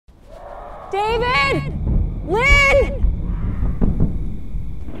David! Lynn!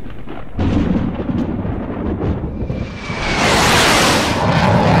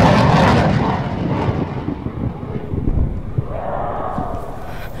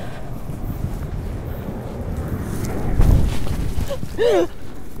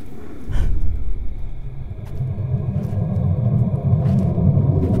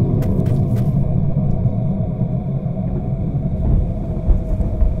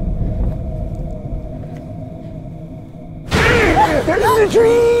 They're in the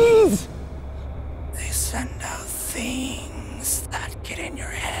trees! They send out things that get in your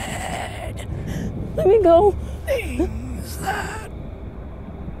head. Let me go. Things that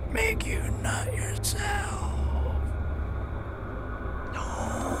make you not yourself.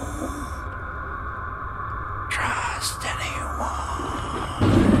 Don't trust anyone.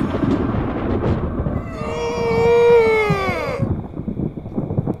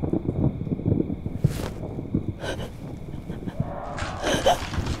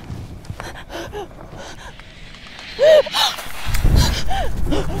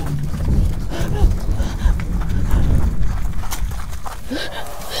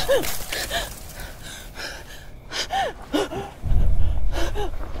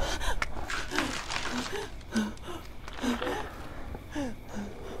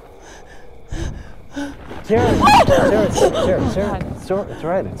 Sarah, it's all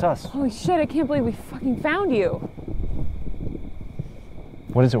right, it's us. Holy shit, I can't believe we fucking found you.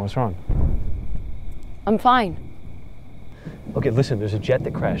 What is it? What's wrong? I'm fine. Okay, listen, there's a jet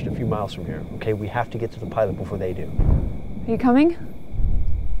that crashed a few miles from here, okay? We have to get to the pilot before they do. Are you coming?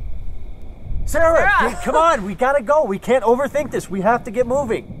 Sarah! Come on, we gotta go. We can't overthink this. We have to get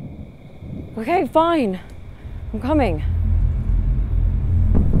moving. Okay, fine. I'm coming.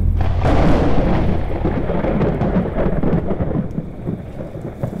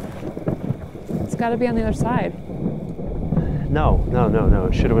 It's gotta be on the other side. No.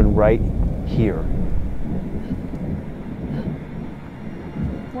 It should have been right here.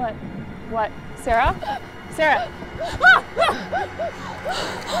 What? Sarah? Sarah!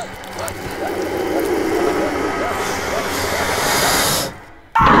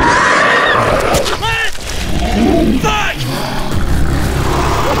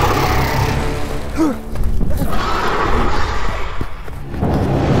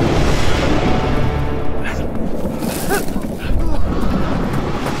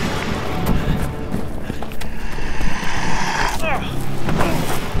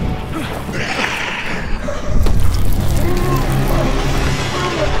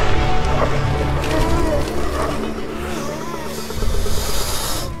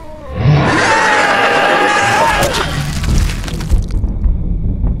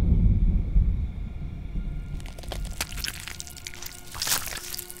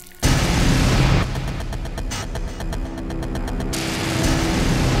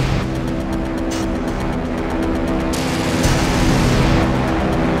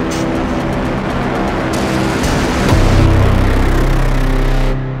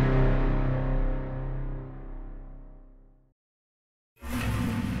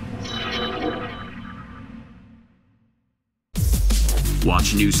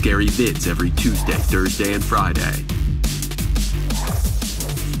 Watch new scary vids every Tuesday, Thursday, and Friday.